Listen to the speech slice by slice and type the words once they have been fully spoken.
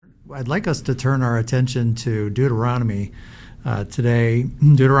I'd like us to turn our attention to Deuteronomy today.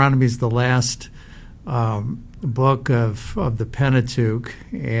 Deuteronomy is the last book of the Pentateuch,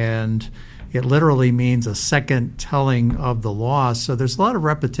 and it literally means a second telling of the law. So there's a lot of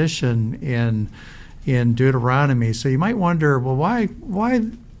repetition in Deuteronomy. So you might wonder, well, why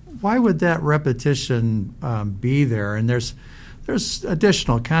would that repetition be there? And there's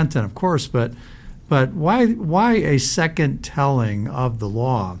additional content, of course, but why a second telling of the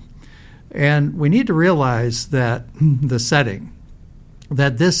law? And we need to realize that the setting,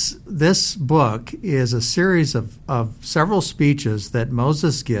 that this book is a series of several speeches that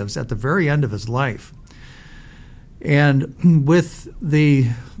Moses gives at the very end of his life. And with the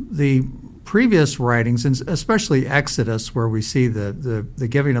previous writings, and especially Exodus, where we see the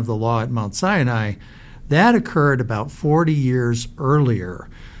giving of the law at Mount Sinai, that occurred about 40 years earlier.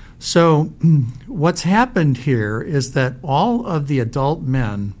 So what's happened here is that all of the adult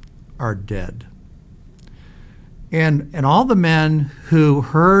men are dead. And all the men who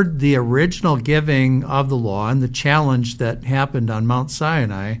heard the original giving of the law and the challenge that happened on Mount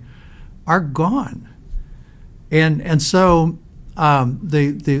Sinai are gone. And so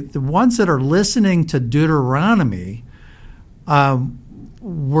the ones that are listening to Deuteronomy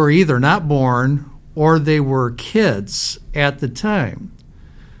were either not born or they were kids at the time.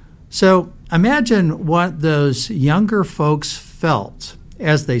 So imagine what those younger folks felt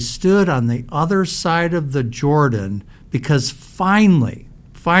as they stood on the other side of the Jordan, because finally,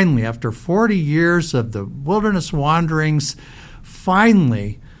 after 40 years of the wilderness wanderings,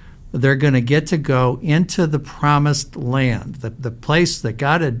 finally they're going to get to go into the promised land, the place that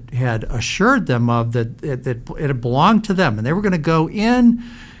God had assured them of, that it belonged to them. And they were going to go in,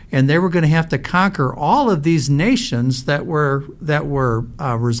 and they were going to have to conquer all of these nations that were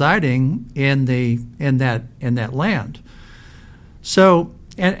residing in that land. So,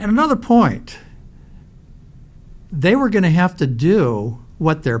 and another point, they were going to have to do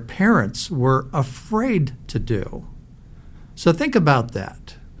what their parents were afraid to do. So think about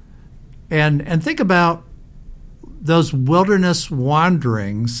that, and think about those wilderness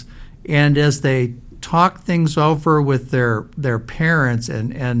wanderings, and as they talk things over with their parents,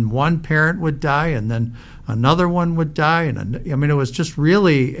 and one parent would die, and then another one would die, and it was just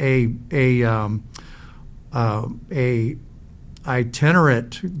really a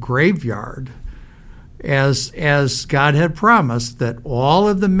itinerant graveyard, as God had promised that all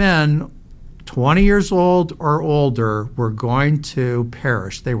of the men 20 years old or older were going to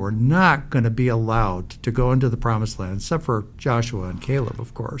perish. They were not going to be allowed to go into the promised land, except for Joshua and Caleb,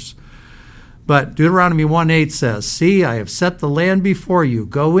 of course. But Deuteronomy 1:8 says, "See, I have set the land before you.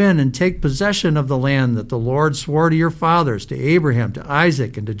 Go in and take possession of the land that the Lord swore to your fathers, to Abraham, to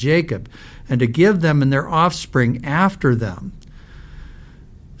Isaac, and to Jacob, and to give them and their offspring after them."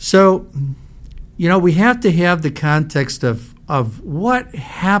 So, we have to have the context of what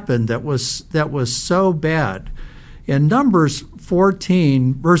happened that was so bad. And Numbers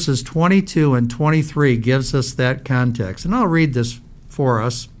 14, verses 22 and 23 gives us that context. And I'll read this for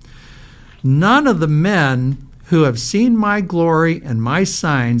us. "None of the men who have seen my glory and my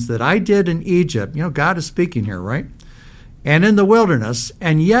signs that I did in Egypt," God is speaking here, right? "And in the wilderness,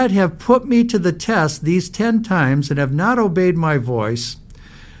 and yet have put me to the test these 10 times and have not obeyed my voice,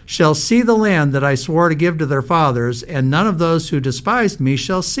 shall see the land that I swore to give to their fathers, and none of those who despised me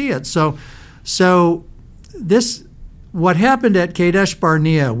shall see it." So this, what happened at Kadesh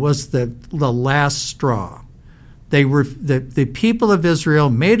Barnea, was the last straw. The people of Israel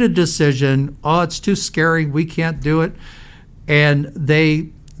made a decision. Oh, it's too scary. We can't do it, and they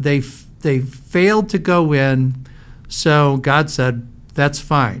failed to go in. So God said, "That's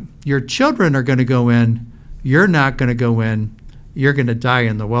fine. Your children are going to go in. You're not going to go in. You're going to die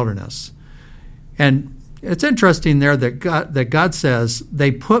in the wilderness." And it's interesting there that God says, "They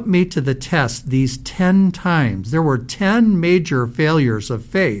put me to the test these 10 times." There were 10 major failures of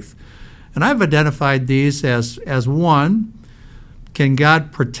faith. And I've identified these as one, can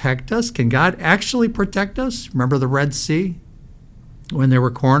God protect us? Can God actually protect us? Remember the Red Sea when they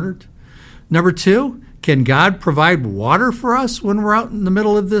were cornered? Number 2, can God provide water for us when we're out in the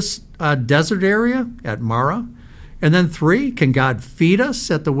middle of this desert area at Marah? And then 3, can God feed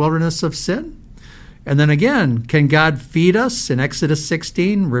us at the wilderness of Sin? And then again, can God feed us in Exodus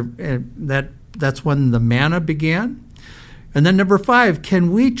 16? That's when the manna began. And then number 5,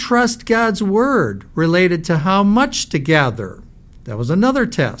 can we trust God's word related to how much to gather? That was another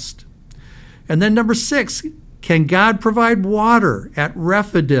test. And then number 6, can God provide water at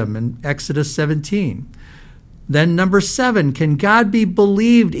Rephidim in Exodus 17? Then number 7, can God be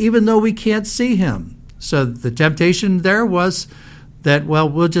believed even though we can't see him? So the temptation there was that, well,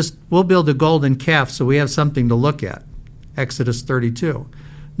 we'll build a golden calf so we have something to look at. Exodus 32.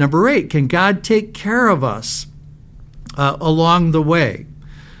 Number 8, can God take care of us along the way?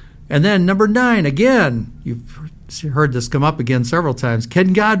 And then number 9, again, you've heard this come up again several times.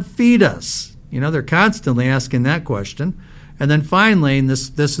 Can God feed us? They're constantly asking that question. And then finally, and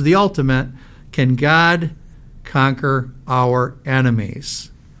this is the ultimate, can God conquer our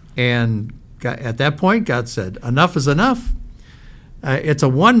enemies? And at that point, God said, enough is enough. It's a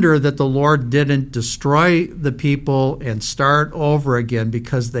wonder that the Lord didn't destroy the people and start over again,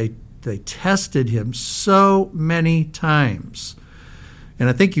 because they tested him so many times. And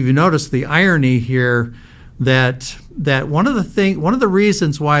I think you've noticed the irony here that one of the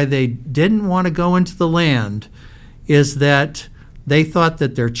reasons why they didn't want to go into the land is that they thought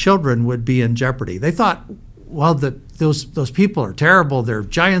that their children would be in jeopardy. They thought, well, those people are terrible. There are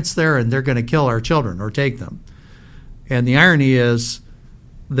giants there, and they're going to kill our children or take them. And the irony is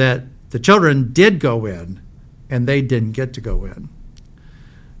that the children did go in, and they didn't get to go in.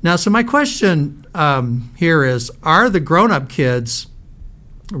 Now, so my question here is, are the grown-up kids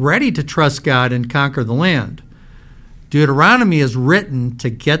ready to trust God and conquer the land? Deuteronomy is written to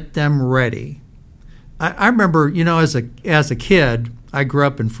get them ready. I remember, as a kid, I grew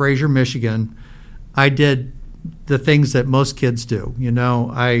up in Fraser, Michigan. I did the things that most kids do.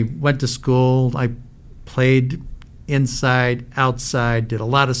 I went to school. I played inside, outside, did a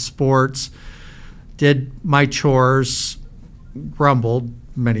lot of sports, did my chores, grumbled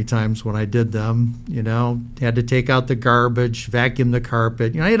many times when I did them, had to take out the garbage, vacuum the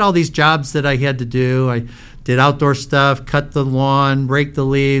carpet. I had all these jobs that I had to do. I did outdoor stuff, cut the lawn, rake the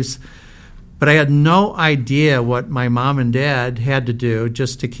leaves. But I had no idea what my mom and dad had to do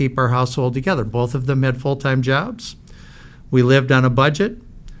just to keep our household together. Both of them had full-time jobs. We lived on a budget.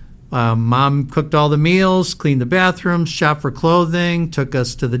 Mom cooked all the meals, cleaned the bathrooms, shopped for clothing, took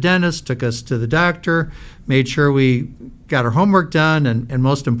us to the dentist, took us to the doctor, made sure we got our homework done, and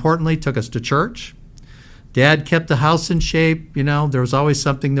most importantly, took us to church. Dad kept the house in shape. There was always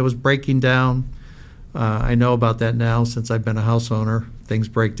something that was breaking down. I know about that now since I've been a house owner. Things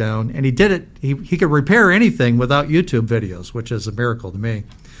break down. And he did it. He could repair anything without YouTube videos, which is a miracle to me.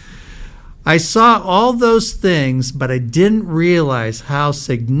 I saw all those things, but I didn't realize how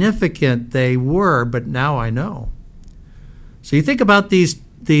significant they were, but now I know. So you think about these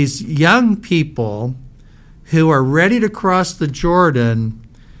young people who are ready to cross the Jordan,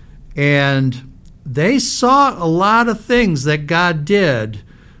 and they saw a lot of things that God did.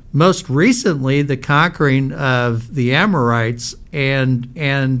 Most recently, the conquering of the Amorites and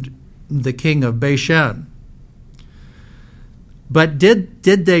the king of Bashan. But did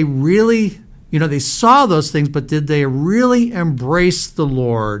they really, they saw those things, but did they really embrace the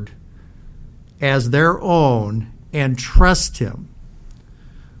Lord as their own and trust him?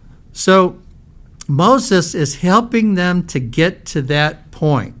 So Moses is helping them to get to that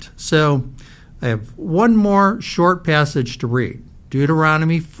point. So I have one more short passage to read.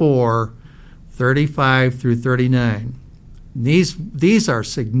 Deuteronomy 4, 35 through 39. These are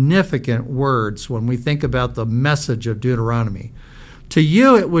significant words when we think about the message of Deuteronomy. To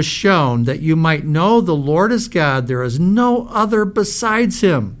you it was shown that you might know the Lord is God. There is no other besides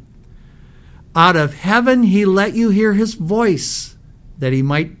him. Out of heaven he let you hear his voice, that he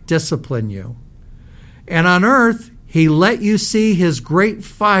might discipline you. And on earth he let you see his great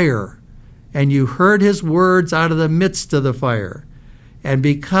fire, and you heard his words out of the midst of the fire. And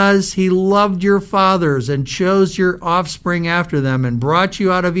because he loved your fathers and chose your offspring after them and brought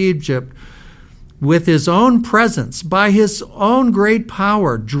you out of Egypt with his own presence, by his own great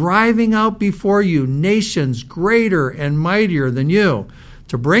power, driving out before you nations greater and mightier than you,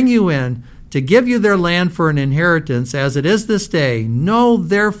 to bring you in, to give you their land for an inheritance, as it is this day, know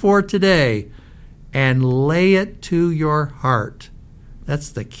therefore today, and lay it to your heart. That's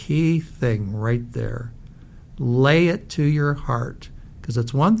the key thing right there. Lay it to your heart. Because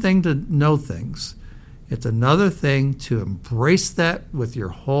it's one thing to know things. It's another thing to embrace that with your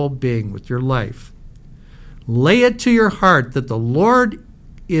whole being, with your life. Lay it to your heart that the Lord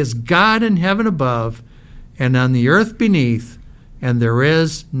is God in heaven above and on the earth beneath, and there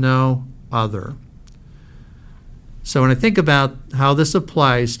is no other. So when I think about how this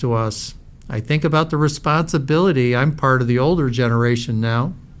applies to us, I think about the responsibility. I'm part of the older generation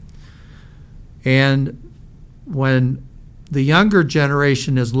now. And when the younger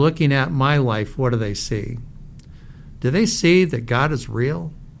generation is looking at my life, what do they see? Do they see that God is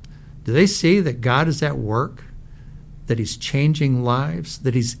real? Do they see that God is at work? That he's changing lives?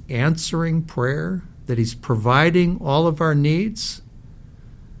 That he's answering prayer? That he's providing all of our needs?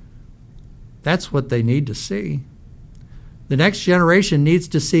 That's what they need to see. The next generation needs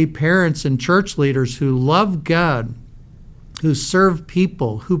to see parents and church leaders who love God, who serve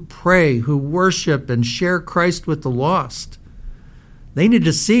people, who pray, who worship and share Christ with the lost. They need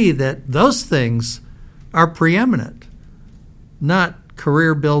to see that those things are preeminent, not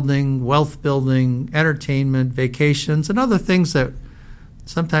career building, wealth building, entertainment, vacations, and other things that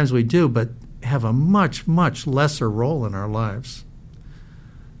sometimes we do, but have a much, much lesser role in our lives.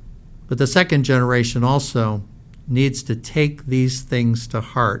 But the second generation also needs to take these things to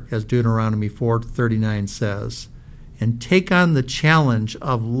heart, as Deuteronomy 4:39 says, and take on the challenge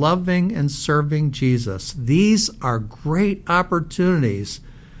of loving and serving Jesus. These are great opportunities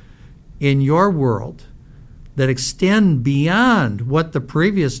in your world that extend beyond what the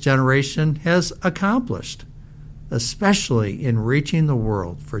previous generation has accomplished, especially in reaching the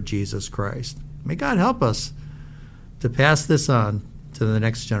world for Jesus Christ. May God help us to pass this on to the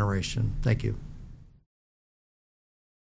next generation. Thank you.